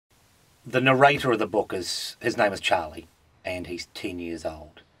The narrator of the book his name is Charlie, and he's 10 years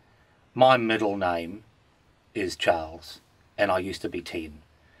old. My middle name is Charles, and I used to be 10.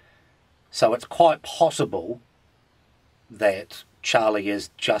 So it's quite possible that Charlie is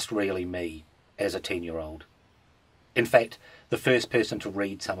just really me as a 10-year-old. In fact, the first person to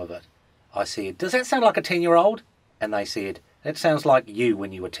read some of it, I said, "Does that sound like a 10-year-old?" And they said, "It sounds like you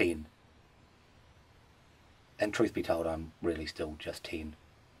when you were 10. And truth be told, I'm really still just 10.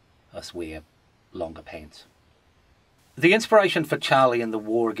 I wear longer pants. The inspiration for Charlie in the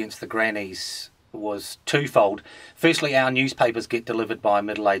War Against the Grannies was twofold. Firstly, our newspapers get delivered by a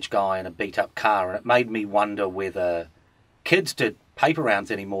middle-aged guy in a beat-up car, and it made me wonder whether kids did paper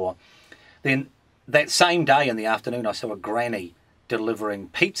rounds anymore. Then that same day in the afternoon, I saw a granny delivering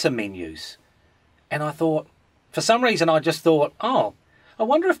pizza menus, and I thought, for some reason I just thought, oh, I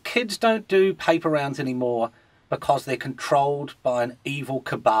wonder if kids don't do paper rounds anymore because they're controlled by an evil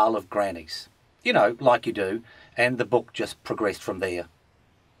cabal of grannies. You know, like you do, and the book just progressed from there.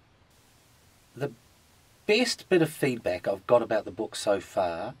 The best bit of feedback I've got about the book so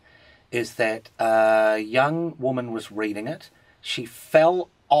far is that a young woman was reading it. She fell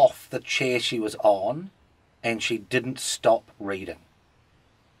off the chair she was on and she didn't stop reading.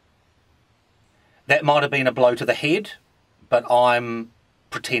 That might have been a blow to the head, but I'm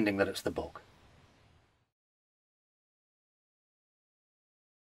pretending that it's the book.